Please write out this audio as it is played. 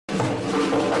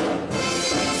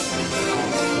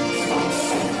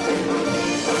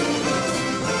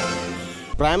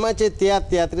प्रायमाचे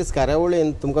तियात्रिस्ट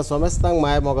कार्यावळीन तुमकां सोमेस्तांक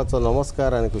माय मोगाचो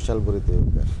नमस्कार आनी कुशल बरी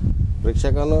देवकार.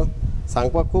 प्रेक्षकांनो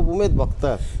सांगपाक खूब उमेद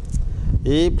भोगता.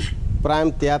 ही प्रायम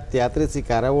तियात्रिस्ट ही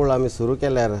कार्यावळ आमी सुरू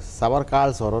केल्यार साबार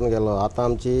काळ सरोन गेलो. आतां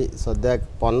आमची सद्याक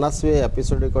 50वे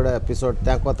एपिसोडी कडेन एपिसोड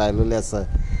तेंकोत आयिल्ले आसा.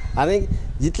 आनी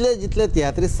जितले जितले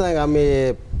तियात्रिस्टांक आमी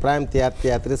प्रायम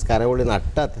तियात्रिस्ट कार्यावळीन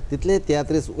हाडटात तितले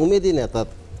तियात्रिस्ट उमेदीन येतात.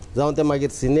 जावं ते मागीर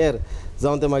सिनियर,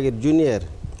 जावं ते मागीर ज्युनियर,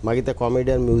 मागीर ते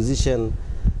कॉमेडियन, म्युझिशियन,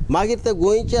 मागीर ते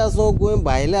गोंयचे आसूं गोंय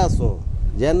भायले आसूं.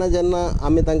 जेन्ना जेन्ना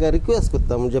आमी तांकां रिक्वेस्ट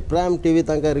करता, म्हणजे प्रायम टी व्ही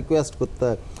तांकां रिक्वेस्ट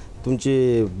करता तुमची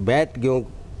बॅट घेवंक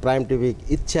प्रायम टी व्हीक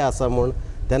इच्छा आसा म्हूण,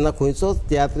 तेन्ना खंयचोच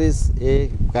तियात्रिस्ट हे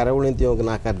कार्यावळींत येवंक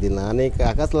नाकार दिना. आनी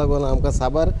हाकाच लागून आमकां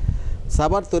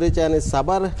साबार तरेचे आनी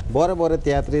साबार बरे बरे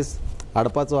तियात्रिस्ट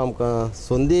हाडपाचो आमकां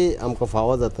संदी आमकां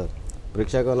फावो जाता.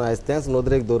 प्रेक्षकांनो आयज तेंच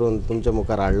नदरेक धरून तुमच्या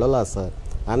मुखार हाडलेलो आसा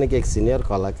आनीक एक सिनियर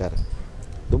कलाकार.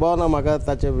 दुबावना म्हाका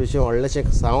ताचे विशीं व्हडलेशें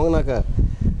सांगूंक नाका,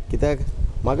 कित्याक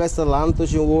म्हाका दिसता ल्हान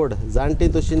तशी व्हड, जाणटी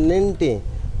तशी नेणटी,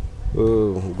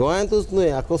 गोंयांतूच न्हय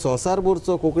आख्खो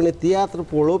संवसारभरचो कोंकणी तियात्र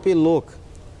पळोवपी लोक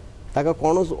ताका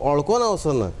कोणूच वळखून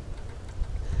वचना.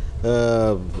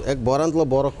 एक बऱ्यांतलो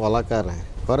बरो कलाकार.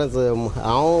 खरेंच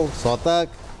हांव स्वताक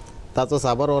ताचो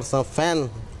साबार वर्सां फॅन.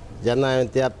 जेन्ना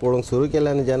हांवें तियात्र पळोवंक सुरू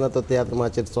केलें आनी जेन्ना तो तियात्र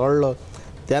माचयेर चडलो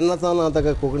तेन्नाच्यान हांव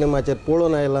ताका कोंकणी माचयेर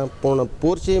पळोवन आयलां. पूण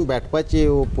पोरशीं भेटपाची,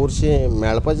 पोरशीं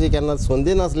मेळपाची केन्ना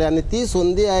संदी नासली आनी ती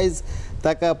संदी आयज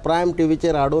ताका प्रायम टी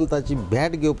व्हीचेर हाडून ताची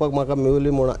भेट घेवपाक म्हाका मेवली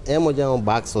म्हणून हें म्हजें हांव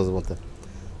भाग सोजमता.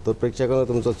 तर प्रेक्षकांनो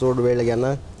तुमचो चड वेळ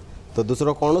घेना. तो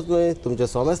दुसरो कोणूच न्हय, तुमच्या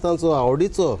सोमेस्तांचो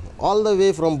आवडीचो all the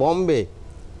way from Bombay,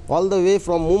 all the way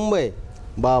from Mumbai,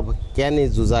 बाब कॅनी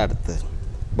जुजार्त.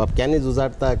 बाब कॅनी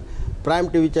जुजार्ताक प्रायम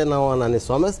टी व्हीच्या नांवान आनी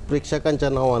सोमेस्त प्रेक्षकांच्या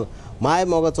नांवान माय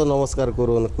मोगाचो नमस्कार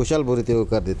करून कुशल बरी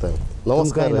देवकार दिता.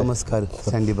 नमस्कार. नमस्कार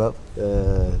सँडी बाब.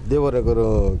 देव बरें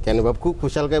करूं कॅनी बाब. खूब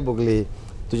खुशालकाय भोगली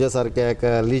तुज्या सारक्या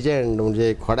एका लिजंड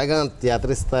म्हणजे खोडेगांव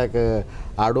तियात्रिस्ताक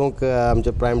हाडूंक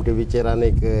आमच्या प्रायम टी व्हीचेर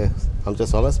आनीक आमच्या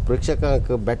सोमेस्त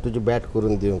प्रेक्षकांक तुजी बॅट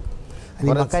करून दिवंक.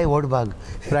 आनी म्हाकाय व्हड भाग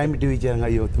प्रायम टी व्हीचेर हांगा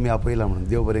येवं तुमी आपयला म्हणून.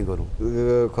 देव बरें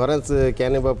करूं. खरेंच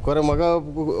कॅनी बाब, खरें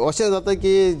म्हाका अशें जाता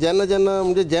की जेन्ना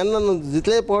म्हणजे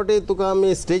जितले फावटी तुका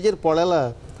आमी स्टेजीर पळयला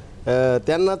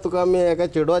तेन्ना तुका आमी एका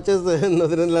चेडवाचेच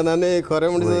नदरेंतल्यान, आनी खरें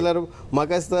म्हणटा जाल्यार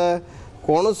म्हाका दिसता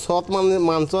कोणूच स्वत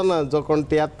मानचो ना जो कोण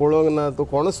तियात्र पळोवंक ना, तूं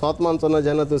कोणूच स्वत मानचो ना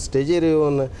जेन्ना तूं स्टेजीर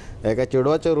येवन एका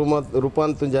चेडवाच्या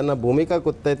रुपान तूं जेन्ना भुमिका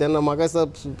कोत्ताय तेन्ना म्हाका दिसता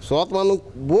स्वत मानूंक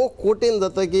भोव कठीण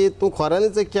जाता की तूं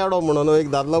खऱ्यांनीच एक चेडो म्हणून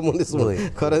एक दादलो मनीस म्हणून.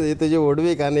 खरेंच ही तुजी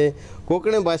व्हडवीक. आनी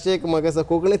कोंकणी भाशेक म्हाका दिसता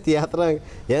कोंकणी तियात्रांक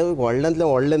हें व्हडल्यांतलें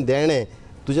व्हडलें देणें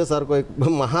तुज्या सारको एक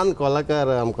महान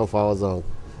कलाकार आमकां फावो जावंक.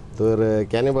 तर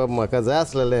कॅनी बाब म्हाका जाय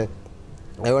आसलेलें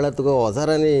ह्या वेळार तुका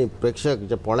हजारांनी प्रेक्षक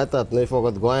जे पळयतात न्हय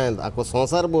फकत गोंयांत, आख्खो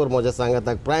संवसारभर म्हज्या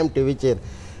सांगाताक प्रायम टी व्हीचेर,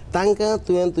 तांकां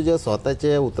तुवें तुज्या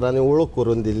स्वताच्या उतरांनी वळख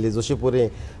करून दिल्ली. जशी परी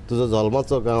तुजो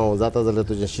जल्माचो गांव, जाता जाल्यार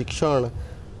तुजें शिक्षण,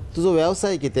 तुजो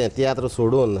वेवसाय कितें तियात्र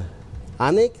सोडून,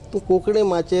 आनीक तूं कोंकणी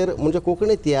माचयेर म्हणजे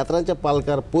कोंकणी तियात्रांच्या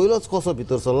पालकार पयलोच कसो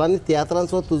भितर सरलो आनी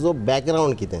तियात्रांचो तुजो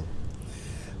बॅकग्रावंड कितें?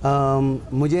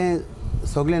 म्हजें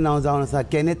सगळें नांव जावन आसा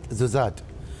कॅनेथ जुजार्ट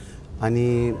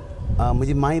आनी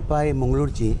म्हजी माय पाय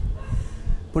मंगळूरची,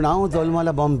 पूण हांव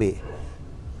जल्मला बॉम्बे.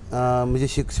 म्हजें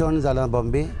शिक्षण जालां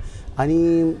बॉम्बे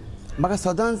आनी म्हाका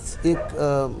सदांच एक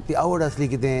ती आवड आसली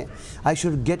कितें I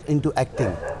should get in to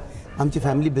acting. आमची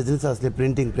फॅमिली बिजनस आसले,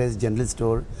 printing press, general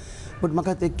store, but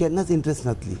म्हाका ते केन्नाच इंट्रस्ट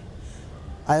नासली.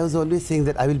 I was always saying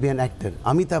that I will B an actor.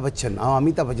 Amitabh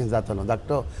Bachchan जातालो.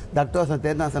 धाकटो आसा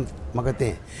तेन्ना आसा म्हाका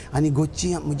तें. आनी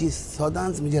गोंयची म्हजी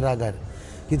सदांच म्हजे रागार,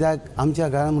 कित्याक आमच्या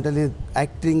घरान म्हणटाले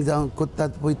एक्टींग जावं कोत्तात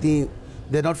पळय ती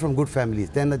they not from good families,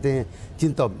 तेन्ना तें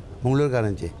चिंतप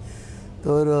मंगळूरकारांचें.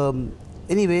 तर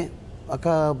एनीवे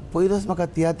म्हाका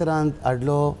तियात्रांत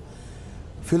हाडलो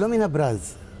फिलोमिना ब्राज.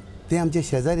 तें आमचे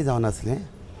शेजारी जावन आसलें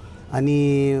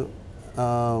आनी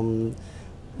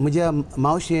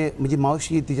म्हजी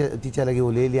मावशी तिच्या लागीं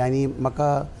उलयली आनी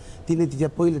म्हाका तिणें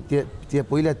तिच्या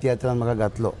पयल्या तियात्रांत म्हाका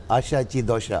घातलो, आशाची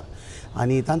दोशा.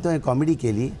 आनी तातूंत हांवें कॉमेडी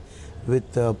केली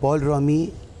विथ पॉल रॉमी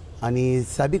आनी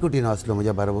साबी कुटिनो आसलो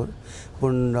म्हज्या बरोबर,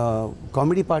 पूण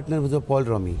कॉमेडी पार्टनर म्हजो पॉल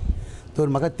रॉमी. तर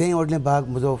म्हाका तें व्हडलें भाग,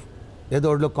 म्हजो येदो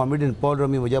व्हडलो कॉमेडियन पॉल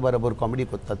रॉमी म्हज्या बरोबर कॉमेडी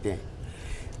करता तें.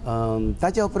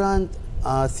 ताच्या उपरांत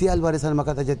सी आल्वारेसान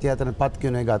म्हाका ताच्या तियात्रांत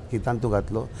पातक्योनय तांतूं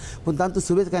घातलो, पूण तांतूं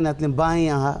सुबेज काय नासलें. बांय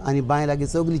आहा आनी बांय लागीं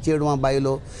सगळीं चेडवां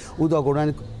बायलो उदक ओडून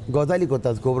आनी गजाली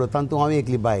करतात खबरो. तांतूं हांव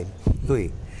एकली बायल थंय.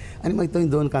 आनी मागीर थंय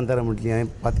 2 कांतारां म्हटलीं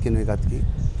हांवें पातक्योनय घातली.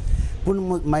 पूण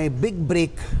माय big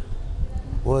break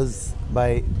was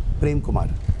by Prem Kumar.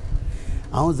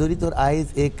 हांव जरी तर आयज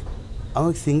हांव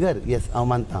एक सिंगर, येस हांव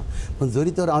मानतां, पूण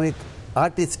जरी तर हांव एक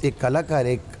आर्टिस्ट एक कलाकार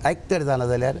एक एक्टर जाला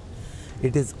जाल्यार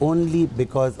it is only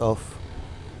because of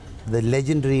the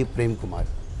लेजंडरी Prem Kumar.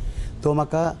 तो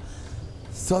म्हाका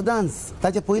सदांच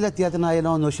ताच्या पयल्या तियात्रान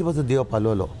आयलो नशिबाचो देव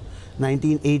पालोलो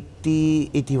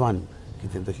 1981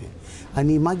 कितें तशें.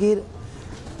 आनी मागीर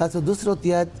ताचो दुसरो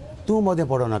तियात्र तूं मोदें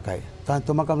पडो नाकाय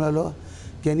तो म्हाका म्हणलो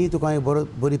केनी तुका हांवें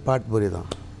बरी पार्ट बरयता.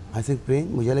 आय सेड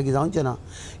प्रेम म्हज्या लागीं जावचें ना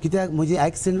कित्याक म्हजी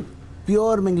एक्सेंट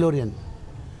प्युअर मेंगलोरियन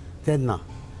तेन्ना.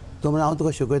 तो म्हणून हांव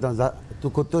तुका शिकयता तूं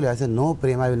कोत्तोली. I said no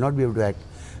Prem I will not be able to act.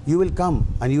 You will कम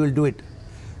आनी यू वील डू इट.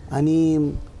 आनी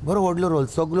बरो व्हडलो रोल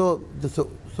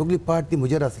सगळी पार्ट ती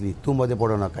म्हजेर आसली तूं मोदें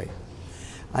पडो नाकाय.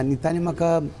 आनी ताणें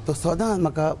म्हाका तो सदां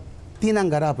म्हाका 3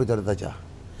 घरा आपयतालो ताच्या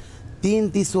 3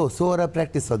 ती 6 वरां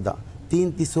प्रॅक्टीस सद्दां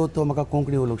 3 ती 6 तो म्हाका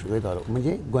कोंकणी उलोवंक शिकयतालो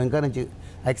म्हणजे गोंयकारांची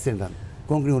एक्सेंटान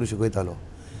कोंकणी उलोवंक शिकयतालो.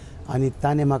 आनी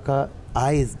ताणें म्हाका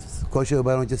आयज कशें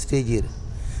उबा रावचें स्टेजीर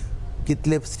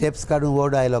कितले स्टेप्स काडून वो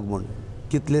डायलॉग म्हूण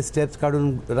कितले स्टेप्स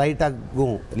काडून रायटाक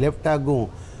घुं लेफ्टाक घुं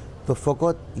तो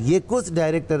फकत एकूच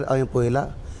डायरेक्टर हांवें पळयला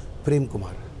प्रेम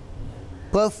कुमार.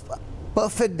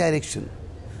 परफेक्ट डायरेक्शन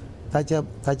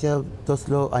ताच्या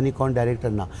तसलो आनी कोण डायरेक्टर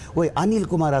ना. वय अनिल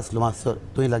कुमार आसलो मास्तर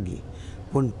थंय लागीं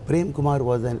पूण Prem Kumar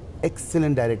was an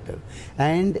excellent director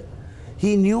and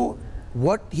he knew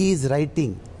what he is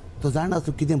writing. तो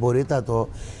जाणासलो कितें बरयता तो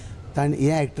ताणें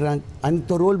हे एक्टरांक आनी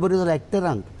तो रोल बरयतालो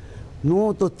एक्टरांक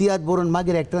न्हू. तो तियात्र बरोवन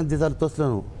मागीर एक्टरांक दितालो तसलो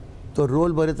न्हू. तो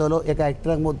रोल बरयतालो एका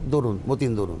एक्टरांक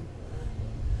मोतीन धरून.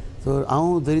 सो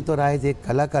हांव जरी तो आयज एक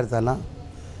कलाकार जाला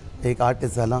एक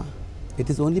आर्टिस्ट जाला it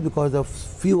is only because of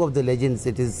few of the legends.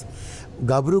 It is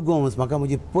गाबरू Gomes म्हाका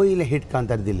म्हजी पयले हिट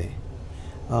कांतार दिलें.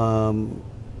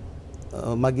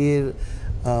 मागीर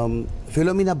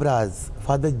फिलोमिना ब्राज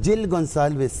फादर जिल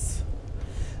Gonsalves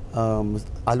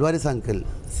Alvares uncle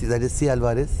that is C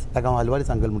Alvares ताका हांव आल्वारीस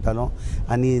अंकल म्हणटालो.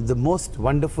 आनी the most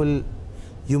wonderful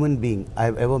human being I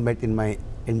have ever met in my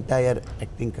entire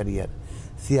acting career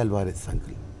C Alvares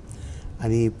uncle.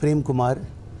 आनी Prem Kumar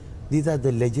these are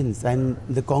the legends and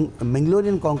the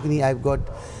Mangalorean Konkani I've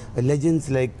got legends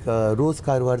like Rose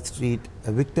Carver Street,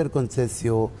 Victor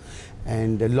Concesio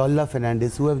and Lola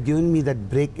Fernandez who have given me that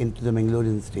break into the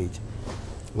Mangalorean stage.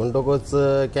 म्हणटकूच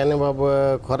केन्ना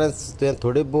बाबा खरेंच तुवें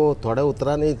थोड्या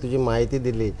उतरांनी तुजी म्हायती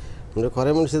दिली म्हणजे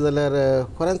खरें म्हणशी जाल्यार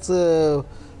खरेंच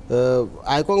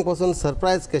आयकोंक पासून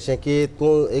सरप्रायज कशें की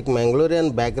तूं एक मँगलोरियन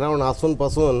बॅकग्रावंड आसून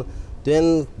पासून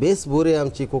तुवें बेस बरी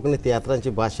आमची कोंकणी तियात्रांची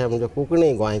भाशा म्हणजे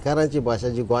कोंकणी गोंयकारांची भाशा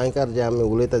जी गोंयकार जे आमी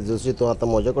उलयता जशी तूं आतां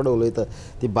म्हजे कडेन उलयता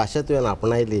ती भाशा तुवें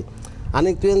आपणायली.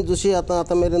 आनी तुवें जशी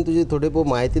आतां मेरेन तुजी थोडी भोव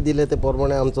म्हायती दिली ते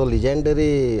प्रमाणे आमचो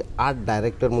लिजंडरी आर्ट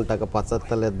डायरेक्टर म्हूण ताका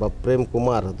पाचारताले प्रेम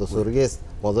कुमार तो सुर्गेस्त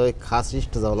म्हजो एक खास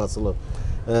इश्ट जावन आसलो.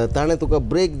 ताणें तुका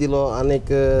ब्रेक दिलो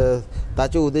आनीक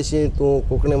ताचे उद्देशी तूं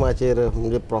कोंकणी माचेर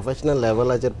म्हणजे प्रोफेशनल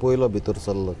लेवलाचेर पयलो भितर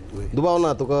सरलो. दुबाव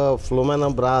ना तुका फिलोमेना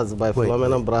ब्राज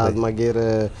मागीर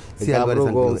सी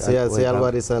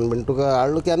आल्वारिसान बीन तुका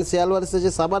हाडलो की आनी सी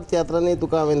आल्वारिसाचे साबार तियात्रांनी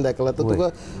तुका हांवें दाखला. तर तुका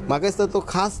म्हाका दिसता तो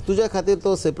खास तुज्या खातीर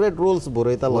तो सेपरेट रोल्स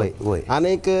बरयतालो.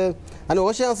 आनीक आनी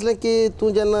अशें आसलें की तूं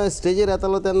जेन्ना स्टेजीर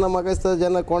येतालो तेन्ना म्हाका दिसता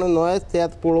जेन्ना कोणें नवेच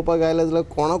तियात्र पळोवपाक आयले जाल्यार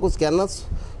कोणाकूच केन्नाच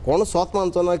कोण स्वत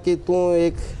मानचो ना की तूं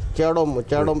एक चेडो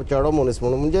मनीस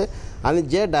म्हणून म्हणजे. आनी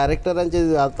जे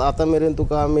डायरेक्टरांचे आतां मेरेन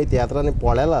तुका आमी तियात्रांनी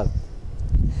पळयला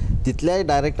तितल्याय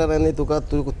डायरेक्टरांनी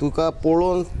तुका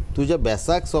पळोवन तुज्या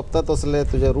बेसाक सोंपता तसले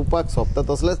तुज्या रुपाक सोंपता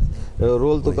तसलेच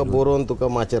रोल तुका बरोवन तुका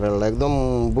माचेर हाडला.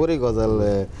 एकदम बरी गजाल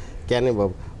केन्ना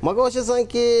बाब. म्हाका अशें सांग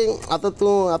की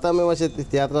आतां आमी मातशें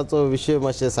तियात्राचो विशय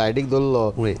मातशें सायडीक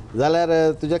दवरलो जाल्यार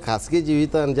तुज्या खासगी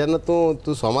जिवितान जेन्ना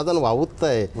तूं समाजान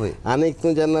वावुरताय आनीक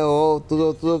तूं जेन्ना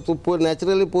तुजो तूं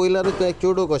नॅचरली पयल्यारूच तूं एक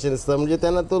चेडूं कशें दिसता म्हणजे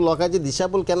तेन्ना तूं लोकांची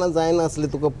दिशाभूल केन्ना जायनासली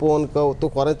तुका पळोवन तूं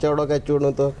खरेंच चेडो काय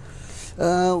चेडूं तो.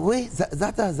 वय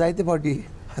जाता जायते फावटी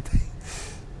आतां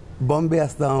बॉम्बे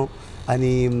आसता हांव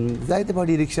आनी जायते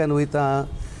फावटी रिक्षान वयता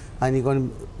आनी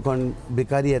कोण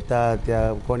भिकारी येता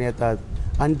कोण येतात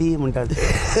आंटी म्हणटात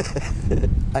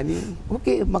आनी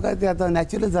ओके म्हाका तें आतां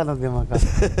नॅचरल जालां तें म्हाका.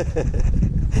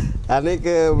 आनीक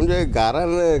म्हणजे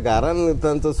घरान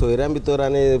तांचो सोयऱ्यां भितर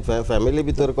आनी फॅमिली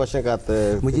भितर कशें खात.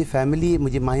 म्हजी फॅमिली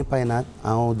म्हजी माय पायनात.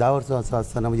 हांव 10 वर्सां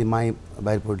आसतना म्हजी माय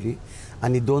भायर पडली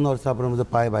आनी 2 वर्सां उपरांत म्हजो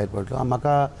पाय भायर पडलो.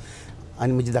 म्हाका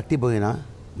आनी म्हजी धाकटी भयण आहा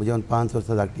म्हजे 5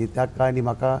 वर्सां धाकटी त्या कारणी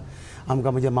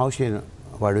आमकां म्हज्या मावशेन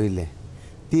वाडयलें.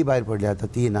 ती भायर पडली आतां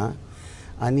ती ना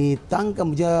आनी तांकां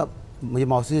म्हज्या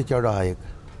मावशेचो चेडो आहा एक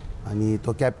आनी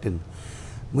तो कॅप्टन.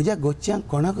 म्हज्या घरच्यांक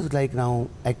कोणाकूच लायक ना हांव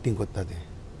एक्टींग कोत्ता तें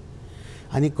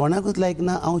आनी कोणाकूच लायक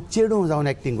ना हांव चेडूं जावन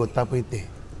एक्टींग कोत्ता पळय तें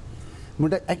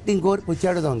म्हणटा एक्टींग कर पूण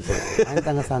चेडो जावन कर. हांवें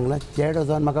तांकां सांगलां चेडो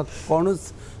जावन म्हाका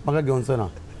कोणूच म्हाका घेवचो ना.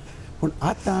 पूण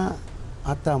आतां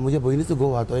आतां म्हज्या भयणीचो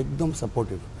घोव आहा तो एकदम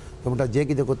सपोर्टीव. तो म्हणटा जें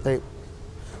कितें कोत्ताय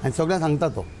आनी सगळ्यांक सांगता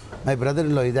तो. माय brother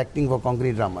in law is acting for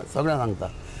concrete drama सगळ्यांक सांगता.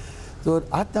 सो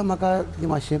आतां म्हाका ती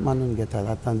मातशें मानून घेतात.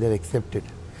 आतां दे एक्सेप्टेड.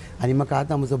 आनी म्हाका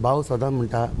आतां म्हजो भाव सदां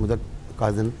म्हणटा म्हजो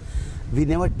cousin we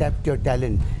never टॅप्ड your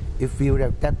talent. If you wood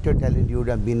have टॅप्ड your talent you wood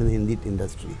have been in Hindi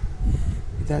industry.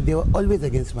 They were always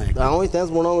against माय. हांवूय तेंच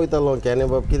म्हणूंक वयतालो केन्ना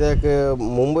बाब कित्याक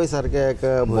मुंबय सारक्या एक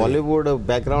बॉलिवूड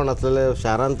बॅकग्रावंड आसलेल्या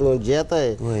शारांत तूं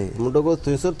जेताय म्हणटकूच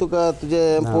थंयसर तुका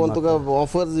तुजें पळोवन तुका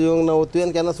ऑफर्स येवंक ना.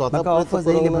 तुवें केन्ना स्वता ऑफर्स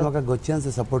येयले पूण म्हाका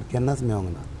घरच्यांचो सपोर्ट केन्नाच मेळोंक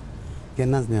ना.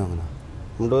 केन्नाच मेळोंक ना.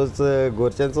 म्हणटकूच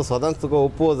घरच्यांचो सदांच तुका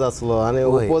ओपोज आसलो आनी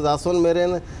ओपोज आसून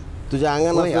मेरेन तुज्या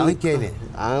आंगान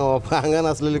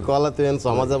आसलेली कला तुवें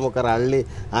समाजा मुखार हाडली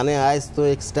आनी आयज तूं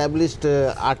एक स्टॅब्लिश्ड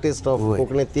आर्टिस्ट ऑफ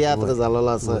कोंकणी तियात्र जालोलो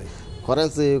आसा.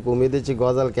 खरेंच एक उमेदीची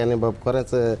गजाल केन्ना बाब. खरेंच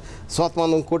स्वत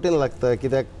मानूंक कठीण लागता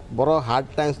कित्याक बरो हार्ड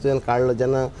टायम्स तुवें काडलो.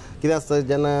 जेन्ना कितें आसता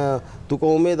जेन्ना तुका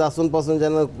उमेद आसून पासून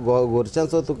जेन्ना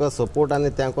घरच्यांचो तुका सपोर्ट आनी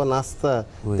तेंको नासता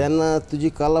तेन्ना तुजी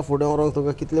कला फुडें व्हरूंक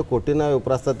तुका कितल्यो कठिनाय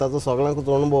उपरासता ताचो सगळ्यांकूच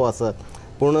अणभव आसा.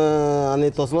 पूण आनी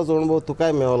तसलोच अणभव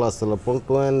तुकाय मेळलो आसतलो पूण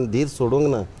तुवें धीर सोडूंक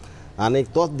ना. आनी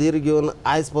तोच धीर घेवन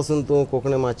आयज पासून तूं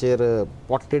कोंकणी माचयेर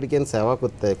पोटतिडकीन सेवा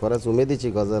कोत्ताय. खरेंच उमेदीची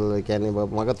गजाल केन्ना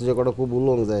बाब. म्हाका तुजे कडेन खूब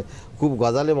उलोवंक जाय खूब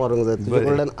गजाली मारूंक जाय तुजे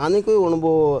कडल्यान आनीकूय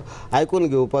अणभव आयकून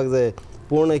घेवपाक जाय.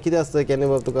 पूण कितें आसता केन्ना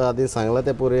बाब तुका आदीं सांगलां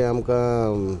ते परी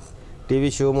आमकां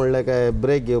टीव्ही शो म्हणल्यार काय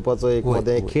ब्रेक घेवपाचो एक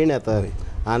मदें खीण येता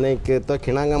आनीक तो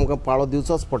खिणाक आमकां पाळो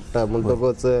दिवचोच पडटा.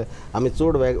 म्हणटकूच आमी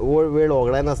चड वेळ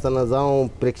वगडायनासतना जावं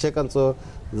प्रेक्षकांचो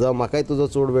जावं म्हाकाय तुजो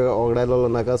चड वेळ वगडायलो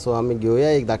नाका. सो आमी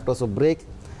घेवया एक धाकटोसो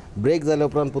ब्रेक जाल्या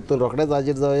उपरांत परतून रोखडेच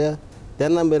हाजीर जावया.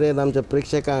 तेन्ना मेरेन आमच्या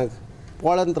प्रेक्षकांक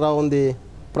पळयत रावून दी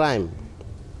प्रायम.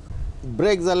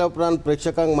 ब्रेक जाल्या उपरांत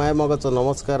प्रेक्षकांक माय मोगाचो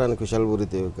नमस्कार आनी खुशालबुरी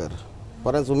देवकार.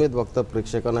 खरेंच उमेद भोगता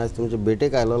प्रेक्षकांक आयज तुमचे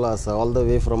भेटेक आयलोलो आसा all the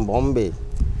way from Bombay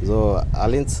जो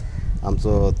हालींच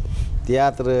आमचो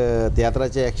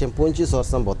तियात्राचे 125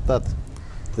 वर्सां भोगतात.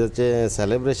 त्याचें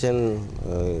सेलेब्रेशन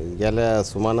गेल्या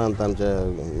सुमानांत आमच्या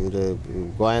म्हणजे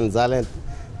गोंयांत जालें.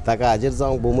 ताका हाजीर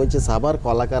जावंक भोवमयचे साबार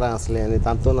कलाकारां आसले आनी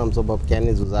तातूंत आमचो बाब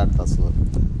कॅनी झुजार्त आसलो.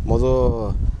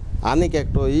 म्हजो आनीक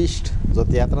एकटो इश्ट जो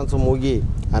तियात्रांचो मोगी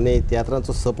आनी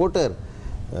तियात्रांचो सपोर्टर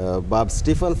बाब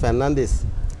स्टीफन फेर्नांदीस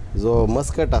जो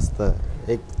मस्कट आसता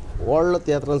एक व्हडलो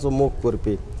तियात्रांचो मोग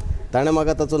करपी. ताणें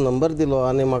म्हाका ताचो नंबर दिलो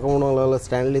आनी म्हाका म्हणूंक लागलो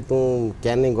स्टॅनली तूं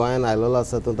केन्ना गोंयांत आयलोलो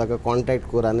आसा तूं ताका कॉन्टॅक्ट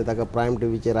कर आनी ताका प्रायम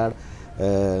टीव्हीचेर हाड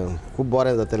खूब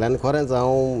बरें जातलें. आनी खरेंच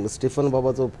हांव स्टीफन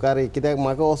बाबाचो उपकारी कित्याक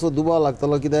म्हाका असो दुबाव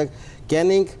लागतलो कित्याक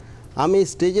कॅनीक आमी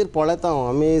स्टेजीर पळयता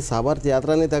आमी साबार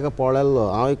तियात्रांनी ताका पळयल्लो.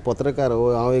 हांव एक पत्रकार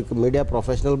हांव एक मिडिया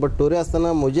प्रोफेशनल बट तरी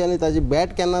आसतना म्हजी आनी ताजी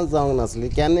बॅट केन्नाच जावंक नासली.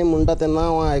 कॅनी म्हणटा तें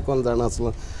नांव हांव आयकोन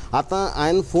जाणासलो. आतां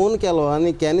हांवें फोन केलो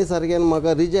आनी कॅनी सारक्यान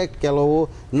म्हाका रिजेक्ट केलो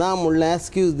ना म्हणलें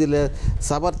एक्सक्यूज दिले.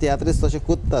 साबार तियात्रिस्ट तशें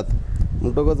कुदतात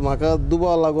म्हणटकूच म्हाका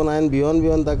दुबाव लागून हांवें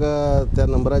भिवन ताका त्या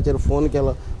नंबराचेर फोन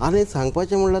केलो आनी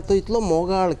सांगपाचें म्हणल्यार तो इतलो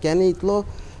मोगाळ कॅनी इतलो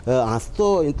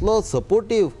हांसतो इतलो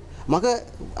सपोर्टीव. म्हाका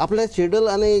आपल्या शेड्यूल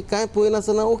आनी कांय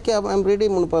पळयनासतना ओके आय एम रेडी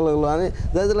म्हणपाक लागलो. आनी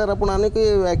जाय जाल्यार आपूण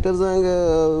आनीकूय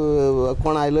एक्टर्सांक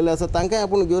कोण आयलेले आसा तांकांय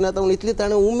आपूण घेवन येता म्हूण इतली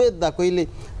ताणें उमेद दाखयली.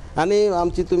 आनी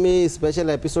आमची तुमी स्पेशल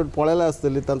एपिसोड पळयला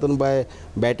आसतली तातूंत बाय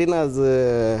बॅटिनाज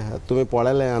तुमी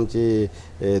पळयलें आमची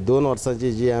 2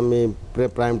 वर्सांची जी आमी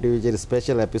प्रायम टीव्हीचेर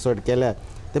स्पेशल एपिसोड केल्या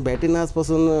ते बॅटिनाज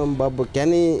पासून बाब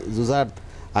कॅनी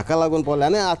झुजार्त हाका लागून पळयलें.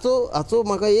 आनी हाचो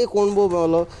म्हाका एक अणभव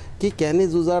मेळ्ळो की कॅनी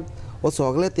झुजार्त हो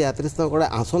सगळ्या तियात्रिस्तां कडेन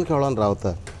हांसून खेळोन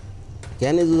रावता.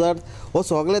 कॅनी झुजार्त हो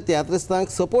सगळ्या तियात्रिस्तांक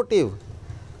सपोर्टीव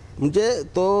म्हणजे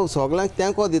तो सगळ्यांक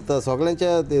तेंको दिता.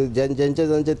 सगळ्यांच्या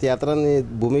ज्यांच्या तियात्रांनी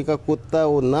भुमिका कुदता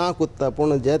वो ना कुदता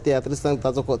पूण जे तियात्रिस्तांक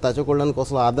ताचे कडल्यान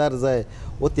कसलो आदार जाय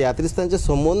वो तियात्रिस्तांच्या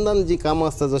संबंदान जी कामां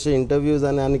आसता जशें इंटरव्यूज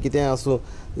आनी कितें आसूं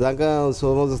जांकां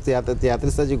समज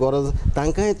तियात्रिस्ताची गरज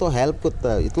तांकांय तो हेल्प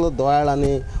करता. इतलो दयाळ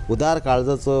आनी उदार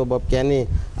काळजाचो बाब कॅनी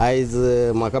आयज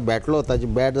म्हाका भेटलो. ताची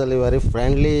बॅट जाली वेरी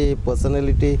फ्रेंडली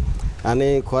पर्सनॅलिटी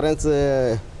आनी खरेंच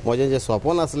म्हजें जें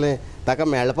स्वप्न आसलें ताका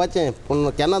मेळपाचें पूण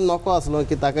केन्नाच नको आसलो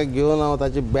की ताका घेवन हांव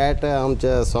ताची बॅट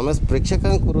आमच्या सोमेज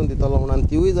प्रेक्षकांक करून दितलो म्हणून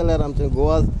तिवूय जाल्यार आमचें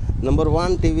Goa number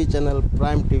 1 TV channel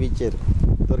prime टीव्हीचेर.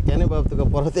 तर कॅनी बाब तुका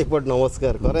परत एक फावट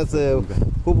नमस्कार. खरेंच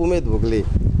खूब उमेद भोगली.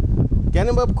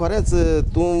 कॅनी बाब खरेंच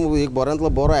तूं एक बऱ्यांतलो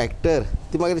बरो एक्टर.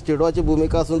 ती मागीर चेडवाची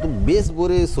भुमिका आसून तूं बेस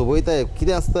बरी सोबयताय.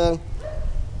 कितें आसता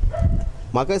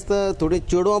म्हाका दिसता थोडी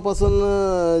चेडवां पासून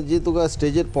जी तुका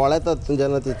स्टेजीर पळयतात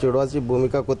जेन्ना ती चेडवाची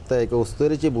भुमिका कोत्ताय एक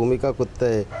उस्तोरीची भुमिका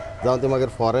कोत्ताय जावं ती मागीर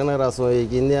फॉरेनर आसूं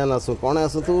एक इंडियन आसूं कोणें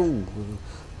आसूं तूं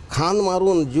खांद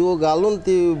मारून जीव घालून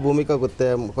ती भुमिका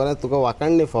कोत्ताय. खरेंच तुका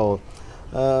वाखाणणी फावो.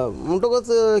 म्हणटकच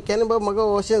केन्ना बाबा म्हाका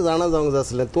अशें जाणा जावंक जाय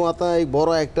आसलें तूं आतां एक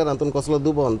बरो एक्टर हातून कसलो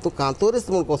दुबोन तूं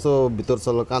कांतोरिस्त म्हूण कसो भितर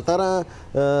सरलो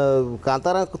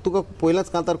कांतारां तुका पयलेंच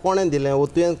कांतार कोणें दिलें वो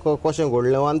तुवें कशें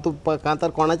घडलें आनी तूं कांतार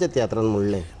कोणाच्या तियात्रान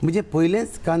म्हणलें म्हणजे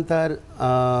पयलेंच कांतार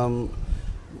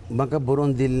म्हाका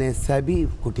बरोवन दिल्लें सॅबी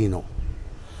कुटिनो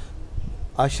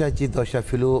आशाची दशा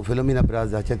फिलोमिना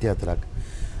ब्राजाच्या तियात्राक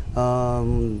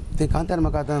तें कांतार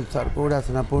म्हाका आतां सारको उडे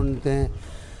आसना पूण तें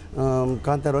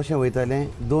कांतार अशें वयतालें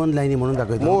 2 लायनी म्हणून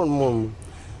दाखयता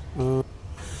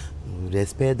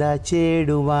रेस्पेदा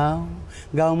चेडूवा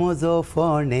गांव म्हजो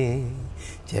फोणे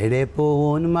चेडे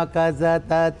पळोवन म्हाका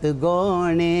जातात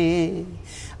गोणे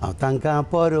हांव तांकां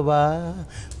परवा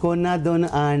कोना 2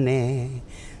 आणे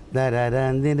उगड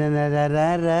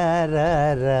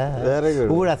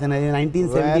आसना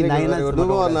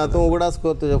 1979 तूं उगडास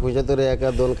कर तुज्या खंयच्या तरी एका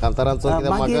 2 कांतारांचो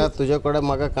कित्याक म्हाका तुजे कडेन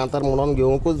म्हाका कांतार म्हणून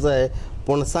घेवंकूच जाय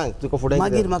पूण सांग तुका फुडें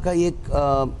मागीर म्हाका एक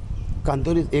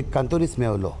कांतोरिस्ट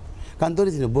मेळलो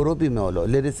कांतोरिस्ट बरोवपी मेळलो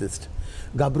लिरिसिस्ट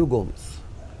गाब्रू गोम्स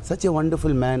सच ए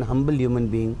wonderful man humble human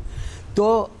being तो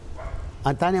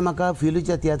ताणें म्हाका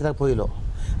फिलूच्या तियात्राक पळयलो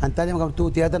आनी ताणें म्हाका तूं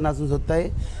तियात्र नाचूंक सोदताय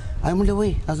हांवें म्हणलें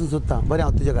वय नाचूंक सोदता बरें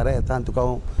हांव तुज्या घरा येता आनी तुका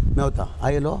हांव मेवता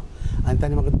आयलो आनी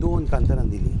ताणें म्हाका 2 कांतारां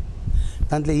दिलीं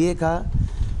तांतले एक हा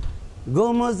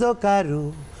गो म्हजो कारू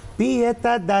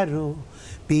पियेता दारू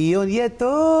पियोन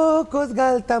येतो कोस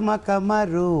घालता म्हाका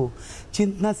मारू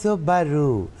चिंतनाचो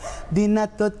बारू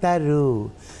दिनाचो तारू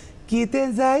कितें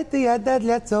जायत ह्या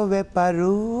दादल्याचो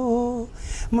वेपारू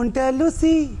म्हणटा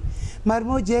लुसी मार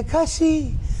म्हजे खाशी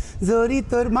जोरी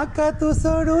तर म्हाका तूं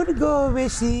सोडून गो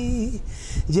वेशी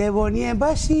जेवण हे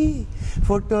भाशी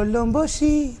फोटो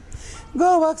लोंबोशी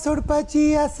गोवाक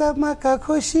सोडपाची आसा म्हाका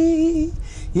खोशी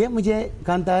हे म्हजे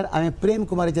कांतार हांवें प्रेम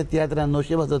कुमाराच्या तियात्रान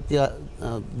नोशेबाचो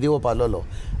दिवो पालोलो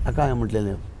हाका हांवें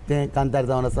म्हटलेलें तें कांतार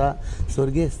जावन आसा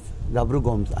स्वर्गेस्त गाब्रू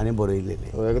गोम्स हाणें बरयलेलें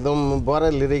एकदम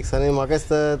बरें लिरिक्स आनी म्हाका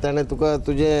दिसता ताणें तुका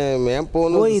तुजें हें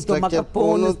पळोवन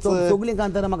सगलीं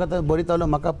कांतारां म्हाका बरयतालो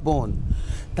म्हाका पळोवन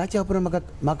ताच्या उपरांत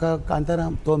म्हाका कांतारां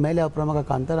तो मेल्या उपरांत म्हाका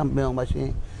कांतारां मेळोंक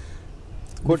मातशें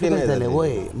कठीण जालें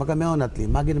वय म्हाका मेळनातली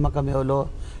मागीर म्हाका मेळलो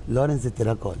लॉरेन्स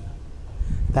तिराकोल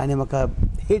ताणें म्हाका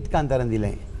हिट कांतारां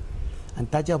दिलें आनी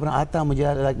ताच्या उपरांत आतां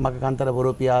म्हज्या म्हाका कांतारां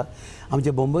बरोवपी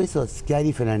आमचे बॉम्बयचो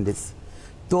कॅरी फेर्नांडीस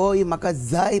तोय म्हाका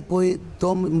जाय पळय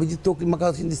तो म्हणजे तो म्हाका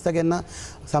अशें दिसता केन्ना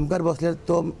सामकार बसल्यार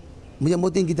तो म्हज्या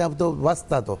मतीन कितें तो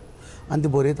वाचता तो आनी तो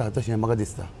बरयता तशें म्हाका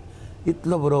दिसता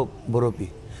इतलो बरो बरोवपी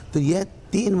तो हे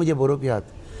 3 म्हजे बरोवपी आहात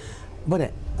बरें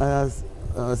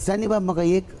सॅनी बाब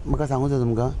म्हाका सांगूं जाय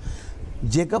तुमकां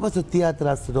जेकबाचो तियात्र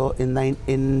आसलो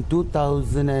इन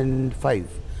 2005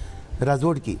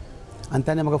 राजवडकी आनी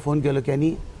ताणें म्हाका फोन केलो की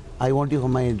आनी I want you for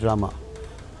my drama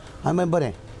हांवें मागीर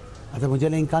बरें आतां म्हजे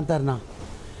लायक कांतार ना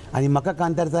आनी म्हाका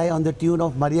कांतार जाय on the tune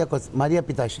of Maria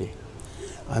पिताशे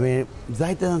हांवें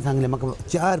जायते जाण सांगलें म्हाका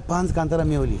 4-5 कांतारां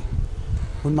मेवलीं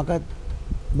पूण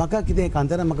म्हाका कितें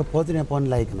कांतारां म्हाका पोचणें अपॉन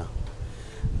लायक ना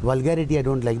vulgarity I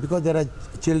don't like because there are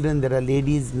children, there are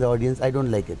ladies in the audience, I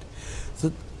don't like it. So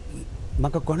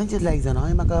म्हाका कोणाचेच लायक जाना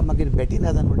हांवें म्हाका मागीर बेटीन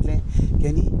दादान म्हटलें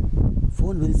की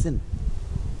फोन विल्सन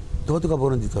तो तुका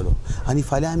बरोवन दितलो आनी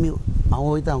फाल्यां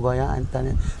हांव वयता गोंया आनी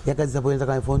ताणें एका दिसा पयलीं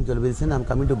ताका हांवें फोन केलो Wilson I am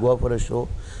coming to Goa for a show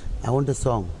I want a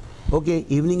song okay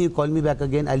evening you call me back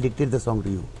again I dictate the song to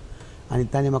you आनी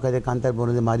ताणें म्हाका तें कांतार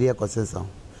बरोवन मारिया कोसे सॉंग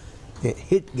तें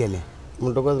हिट गेलें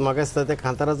म्हणटकच म्हाका दिसता त्या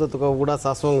कांताराचो तुका उगडास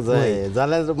आसूंक जाय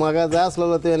जाल्यार म्हाका जाय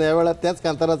आसलेलो तुवें ह्या वेळार त्याच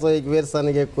कांताराचो एक वेर्स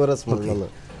आनी एक कोरस म्हणलेलो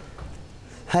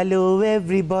हेलो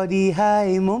एवरीबॉडी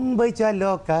हाय मुंबईच्या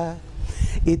लोका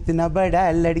इतना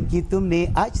बड़ा लड़की तुमने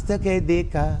आज तक है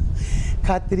देखा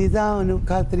खात्री जावन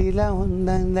खात्री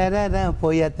लावन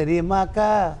पोयात रे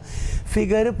म्हाका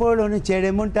फिगर पळोवन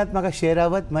चेडे म्हणटात म्हाका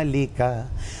शेरावत मल्लिका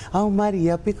हांव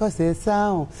मारिया पिकोसे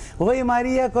साव वय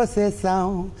मारिया कोसे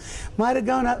साव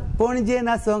मारगांव पणजे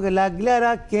नासोंक लागल्यार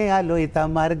आख्खें आलोयता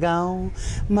मारगांव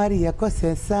मारिया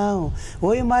कोसे साव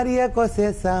वय मारिया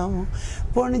कोसे साव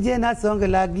पणजे नासोंक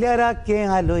लागल्यार आख्खें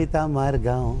आलोयता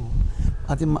मारगांव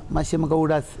आतां मातशें म्हाका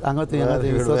उडास हांगा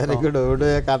वेरी गुड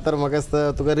कांतार म्हाका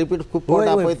दिसता तुका रिपीट खूब फावटी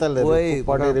आपयताले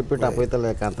रिपीट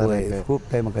आपयताले कांतार खूब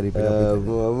टायम म्हाका रिपीट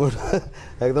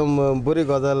एकदम बरी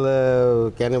गजाल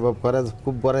केने बाब खरेंच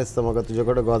खूब बरें दिसता म्हाका तुजे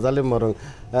कडेन गजाली मारूंक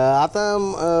आतां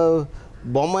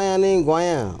बोमाय आनी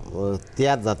गोंयां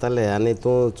तियात्र जाताले आनी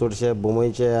तूं चडशे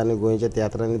बोमयचे आनी गोंयच्या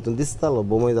तियात्रांनी तूं दिसतालो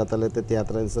बोमय जाताले ते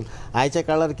तियात्रांनी आयच्या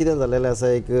काळार कितें जालेलें आसा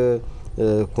एक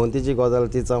कोणतीची गजाल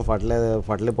तीच हांव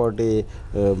फाटले फावटी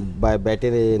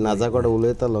बॅटी नाजा कडेन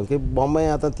उलयतालो की बोंबाय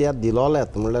आतां तियात्र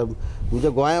दिलोल्यात म्हणल्यार म्हणजे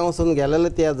गोंया वचून गेलेले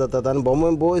तियात्र जातात आनी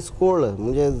बोंबाय भोव इस्कोळ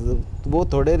म्हणजे भोव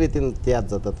थोडे रितीन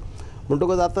तियात्र जातात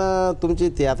म्हणटकूच आतां तुमची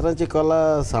तियात्राची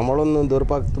कला सांबाळून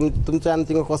दवरपाक तुमचे आनी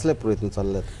थिंगा कसले प्रयत्न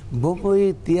चल्ल्यात?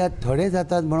 बोंबय तियात्र थोडे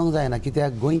जातात म्हणूंक जायना,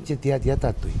 कित्याक गोंयचे तियात्र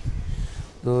येतात थंय.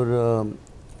 तर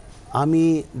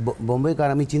आमी बोंबयकार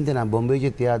आमी चिंतना बोंबयचे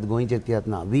तियात्र गोंयचे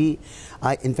तियात्र ना.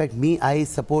 In fact I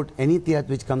support any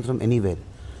tiatr which comes from anywhere.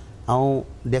 हांव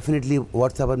डेफिनेटली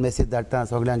वॉट्सॅपार मेसेज धाडटा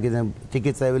सगळ्यांक, कितें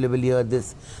टिकेट्स अवेलेबल हियर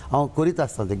दीस हांव करीत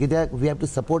आसता तें, कित्याक we have to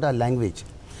support our language.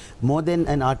 More than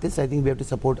an artist I think we have to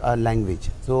support our language.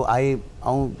 So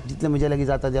हांव जितलें म्हज्या लागीं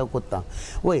जाता तें हांव कोत्ता.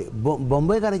 वय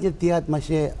बोंबयकाराचें तियात्र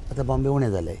मातशें आतां बॉम्बे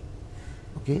उणें जालें.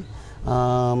 ओके,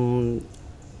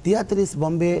 तियात्रिस्ट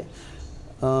बॉम्बे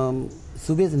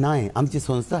सुबेज नाय. आमची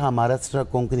संस्था हा महाराष्ट्र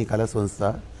कोंकणी कला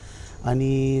संस्था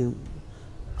आनी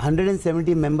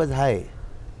 170 मेंबर्स हाय,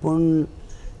 पूण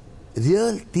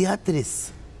रियल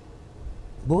तियात्रिस्ट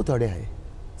बहुत थोडे हाय,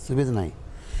 सुबेज नाय.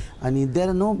 आनी there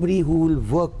are no Badi who will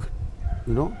work,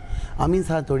 you know.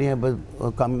 आमीच आहा थोडी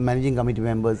मॅनेजींग कमिटी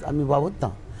मेंबर्स, आमी वावरता.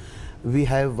 We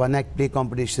have one act play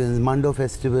competitions, मांडो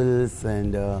festivals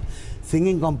and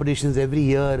singing competitions every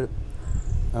year.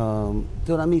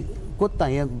 तर आमी कोत्ता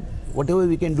हें what ever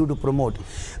we can do to promote.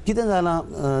 कितें जालां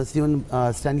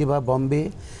स्टॅनली बाब, बॉम्बे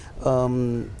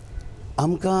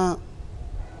आमकां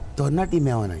तरणाटी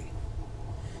मेळनाय,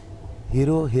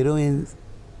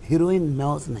 हिरोईन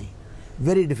मेळच नाय.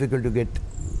 Very difficult to get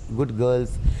good girls.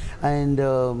 And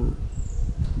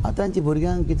आतांच्या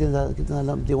भुरग्यांक कितें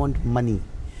जालां, दे वॉन्ट मनी,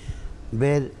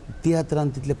 वेर तियात्रान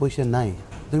तितले पयशे नाय,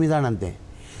 तुमी जाणात तें.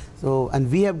 So, and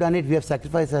we have done it, we have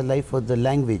sacrificed our life for the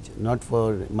language, not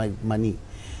for my money.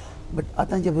 But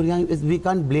atanche burgyang, we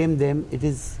can't blame them. It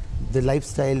is the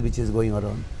lifestyle which is going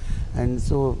around. And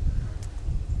so,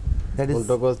 that is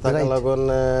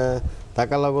right.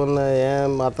 ताका लागून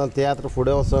हें आतां तियात्र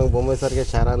फुडें वचोंक बोंबय सारक्या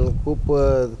शारान खूब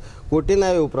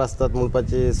कठीणाय उप्रासतात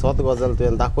म्हणपाची स्वत गजाल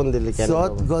तुवें दाखोवन दिली.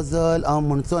 स्वत गजाल हांव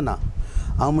म्हणचो ना.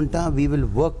 हांव म्हणटा we will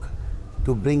work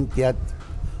to bring tiatr,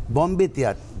 Bombay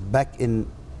tiatr back in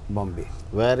Bombay.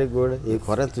 Very good. ही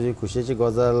खरेंच तुजी खुशेची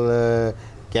गजाल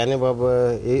कॅनी बाब.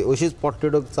 ही अशीच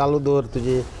पोट्टेडोक चालू दवर.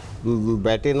 तुजी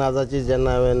बॅटी नाजाची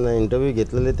जेन्ना हांवें इंटरव्यू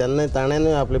घेतलेली तेन्नाय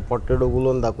ताणेंनूय आपले पोट्टेडोक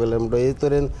उलोवन दाखयले. म्हणटा हे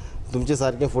तरेन तुमचे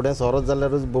सारकें फुडें सरत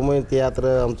जाल्यारूच बोंबय तियात्र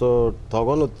आमचो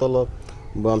थोगोन उरतलो,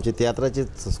 आमची तियात्राची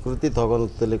संस्कृती थोगोन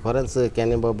उरतली. खरेंच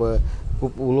कॅनी बाब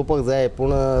खूब उलोवपाक जाय,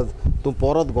 पूण तूं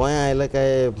परत गोंया आयलें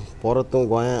काय, परत तूं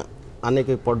गोंया आनीक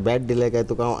एक फावट बॅट दिलें काय,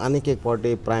 तुका हांव आनीक एक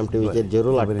फावटी प्रायम टीव्हीचेर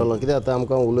जरूर हाडटलो. कित्याक आतां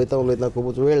आमकां उलयता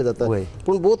खुबूच वेळ जाता,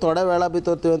 पूण भोव थोड्या वेळा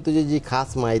भितर तुवें तुजी जी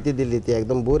खास म्हायती दिली ती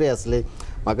एकदम बरी आसली.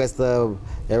 म्हाका दिसता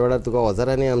ह्या वेळार तुका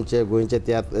हजारांनी आमचे गोंयचे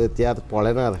तियात्र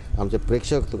पळयणार, आमचे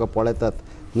प्रेक्षक तुका पळयतात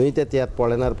न्हय ते तियात्र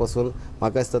पळयणार पासून.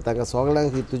 म्हाका दिसता तांकां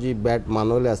सगळ्यांक ही तुजी बॅट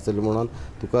मानवली आसतली. म्हणून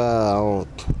तुका हांव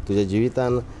तुज्या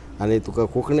जिवितान आनी तुका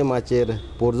कोंकणी माचयेर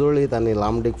पोरजोळीत आनी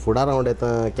लांबडीक फुडार हांव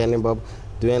येता कॅनी बाब.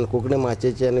 तुवें कोंकणी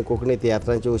माचयेची आनी कोंकणी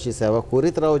तियात्रांची अशी सेवा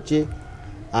करीत रावची.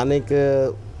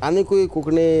 आनीकूय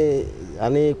कोंकणी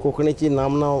आनी कोंकणीची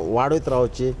नामनां वाडयत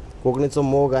रावची. कोंकणीचो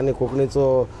मोग आनी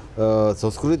कोंकणीचो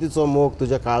संस्कृतीचो मोग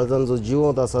तुज्या काळजान जो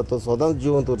जिवंत आसा तो सदांच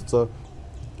जिवंत उरचो.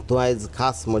 तूं आयज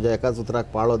खास म्हज्या एकाच उतराक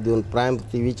पाळो दिवन, प्रायम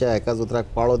टीव्हीच्या एकाच उतराक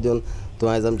पाळो दिवन तूं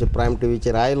आयज आमच्या प्रायम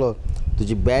टीव्हीचेर आयलो,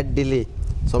 तुजी बॅट दिली.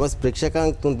 समज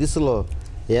प्रेक्षकांक तूं दिसलो,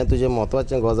 हें तुजें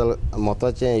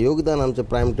म्हत्वाचें योगदान आमच्या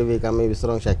प्रायम टीव्हीक आमी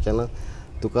विसरूंक शकचे ना.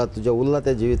 तुका तुज्या उरला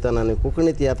त्या जिवितान आनी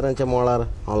कोंकणी तियात्रांच्या मळार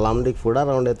हांव लांबडीक फुडार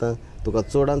रावंड येता. तुका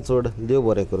चडांत चड देव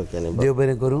बरें करूं कॅनी. देव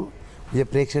बरें करूं. म्हणजे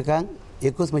प्रेक्षकांक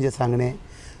एकूच म्हजें सांगणें,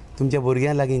 तुमच्या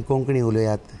भुरग्यां लागीं कोंकणी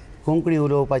उलयात, कोंकणी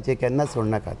उलोवपाचें केन्नाच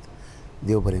सोडनाकात.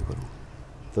 देव बरें करूं.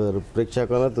 तर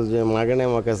प्रेक्षकांनो तुजें मागणें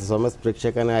म्हाका समज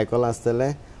प्रेक्षकांनी आयकलां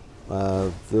आसतलें.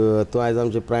 तूं आयज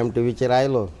आमच्या प्रायम टीव्हीचेर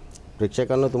आयलो.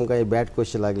 प्रेक्षकांनो तुमकां ही बॅट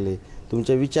कशी लागली,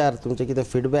 तुमचे विचार, तुमचे कितें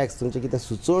फीडबॅक्स, तुमचे कितें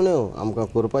सुचोवण्यो आमकां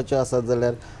करपाच्यो आसात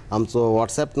जाल्यार आमचो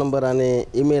वॉट्सॅप नंबर आनी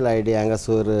ईमेल ID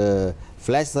हांगासर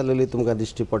फ्लॅश जाल्ली तुमकां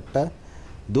दिश्टी पडटा.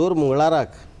 दर मंगळाराक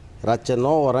रातचे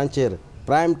 9 वरांचेर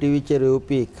प्रायम टीव्हीचेर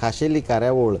येवपी खाशेली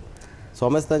कार्यावळ,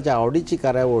 सोमेस्तांच्या आवडीची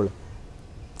कार्यावळ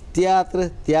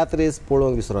तियात्रिस्ट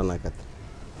पळोवंक विसरूं नाकात.